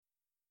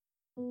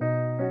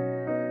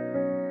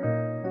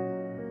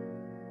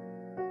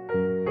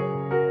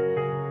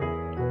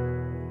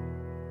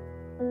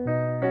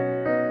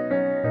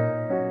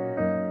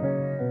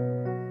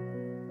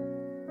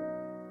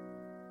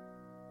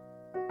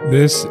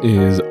This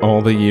is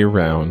All the Year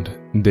Round,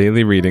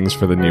 Daily Readings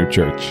for the New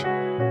Church.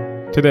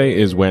 Today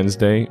is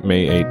Wednesday,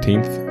 May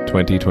 18th,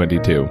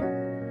 2022.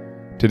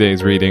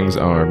 Today's readings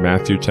are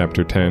Matthew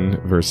chapter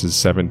 10, verses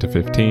 7 to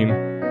 15,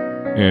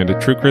 and A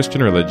True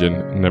Christian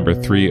Religion, number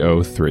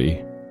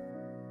 303.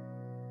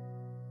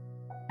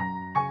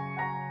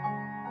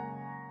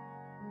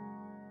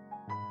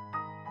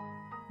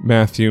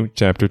 Matthew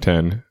chapter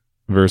 10,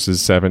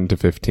 verses 7 to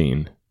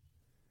 15.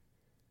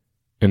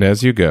 And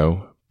as you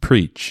go,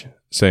 preach,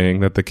 saying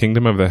that the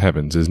kingdom of the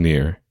heavens is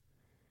near.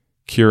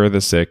 Cure the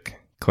sick,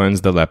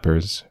 cleanse the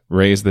lepers,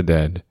 raise the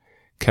dead,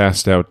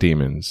 cast out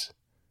demons.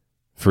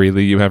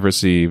 Freely you have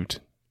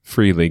received,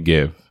 freely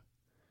give.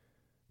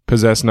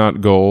 Possess not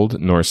gold,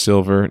 nor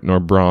silver, nor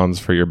bronze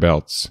for your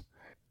belts,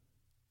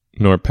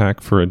 nor pack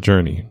for a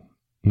journey,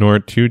 nor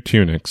 2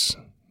 tunics,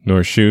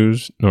 nor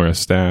shoes, nor a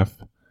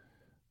staff,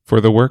 for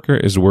the worker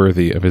is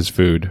worthy of his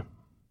food.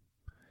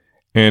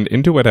 And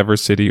into whatever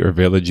city or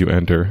village you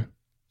enter,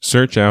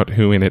 search out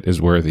who in it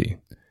is worthy,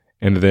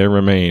 and there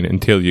remain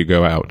until you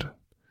go out.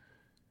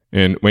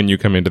 And when you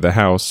come into the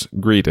house,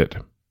 greet it.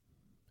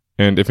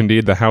 And if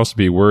indeed the house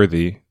be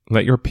worthy,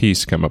 let your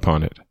peace come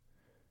upon it.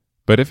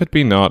 But if it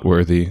be not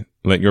worthy,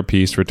 let your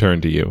peace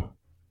return to you.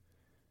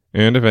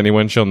 And if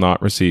anyone shall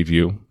not receive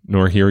you,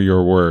 nor hear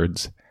your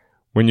words,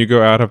 when you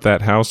go out of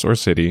that house or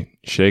city,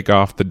 shake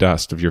off the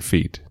dust of your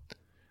feet.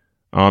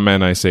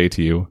 Amen, I say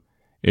to you,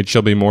 it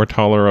shall be more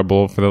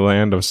tolerable for the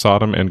land of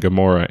Sodom and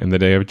Gomorrah in the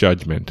day of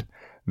judgment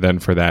than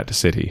for that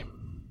city.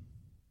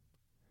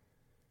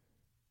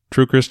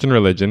 True Christian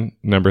Religion,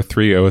 number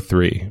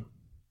 303.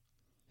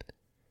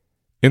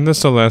 In the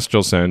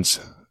celestial sense,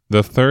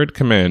 the third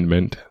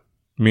commandment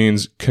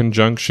means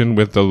conjunction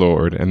with the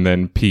Lord and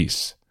then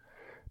peace,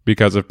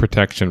 because of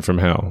protection from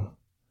hell.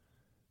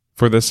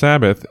 For the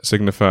Sabbath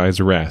signifies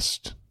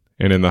rest,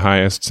 and in the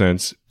highest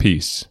sense,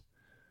 peace.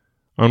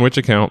 On which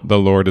account the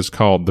Lord is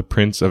called the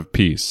Prince of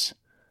Peace,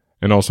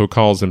 and also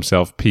calls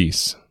himself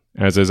Peace,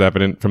 as is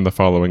evident from the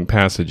following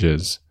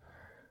passages.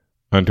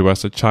 Unto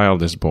us a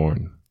child is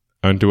born,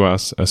 unto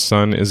us a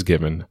son is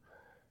given,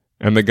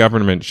 and the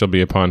government shall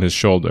be upon his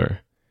shoulder,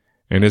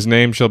 and his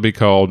name shall be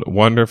called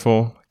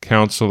Wonderful,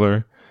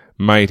 Counselor,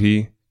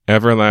 Mighty,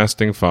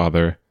 Everlasting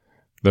Father,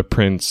 the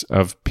Prince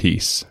of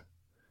Peace.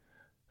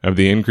 Of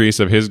the increase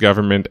of his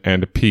government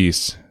and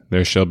peace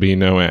there shall be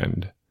no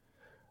end.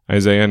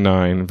 Isaiah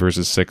 9,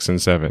 verses 6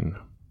 and 7.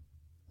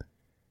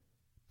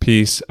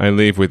 Peace I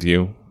leave with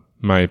you,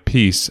 my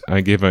peace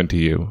I give unto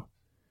you.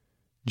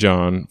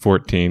 John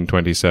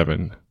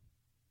 14:27.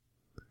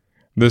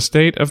 The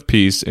state of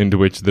peace into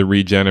which the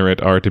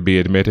regenerate are to be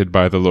admitted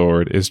by the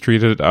Lord is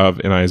treated of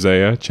in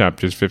Isaiah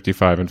chapters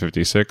 55 and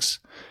 56,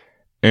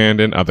 and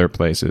in other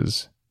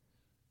places.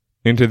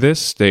 Into this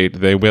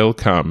state they will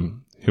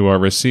come, who are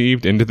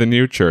received into the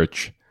new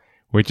church,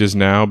 which is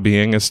now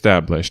being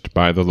established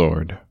by the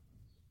Lord.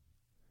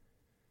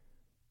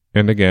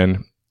 And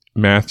again,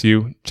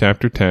 Matthew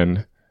chapter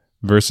 10,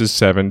 verses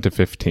 7 to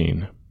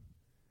 15.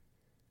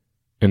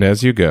 And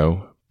as you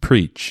go,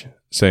 preach,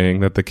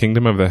 saying that the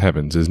kingdom of the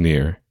heavens is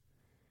near.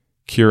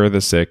 Cure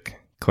the sick,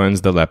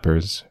 cleanse the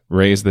lepers,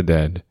 raise the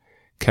dead,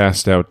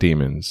 cast out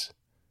demons.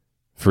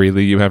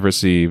 Freely you have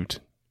received,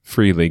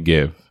 freely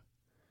give.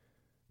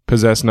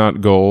 Possess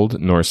not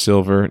gold, nor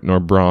silver, nor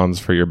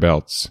bronze for your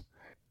belts,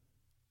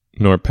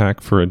 nor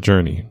pack for a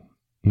journey,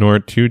 nor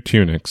 2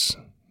 tunics,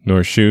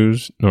 nor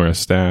shoes, nor a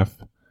staff,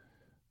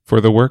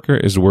 for the worker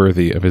is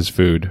worthy of his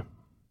food.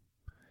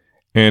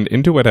 And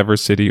into whatever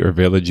city or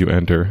village you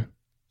enter,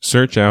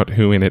 search out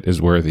who in it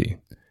is worthy,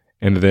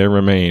 and there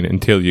remain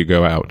until you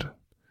go out.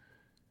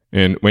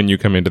 And when you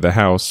come into the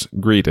house,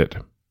 greet it.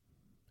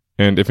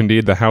 And if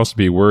indeed the house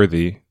be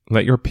worthy,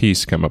 let your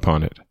peace come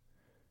upon it.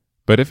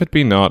 But if it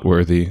be not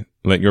worthy,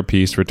 let your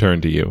peace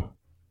return to you.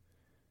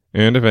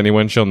 And if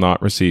anyone shall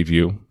not receive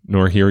you,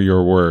 nor hear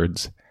your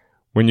words,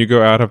 when you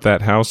go out of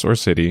that house or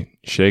city,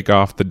 shake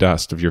off the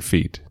dust of your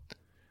feet.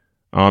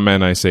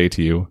 Amen, I say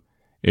to you,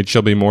 it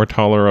shall be more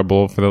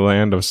tolerable for the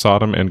land of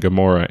Sodom and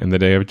Gomorrah in the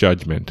day of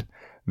judgment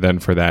than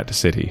for that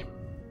city.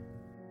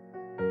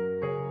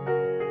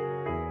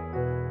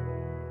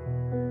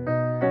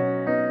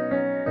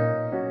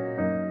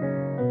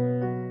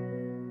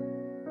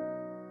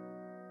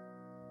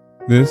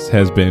 This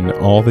has been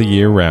All the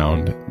Year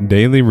Round,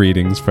 Daily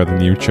Readings for the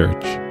New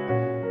Church.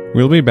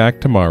 We'll be back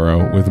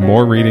tomorrow with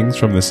more readings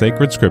from the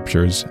sacred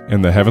scriptures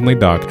and the heavenly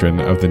doctrine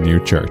of the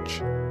new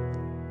church.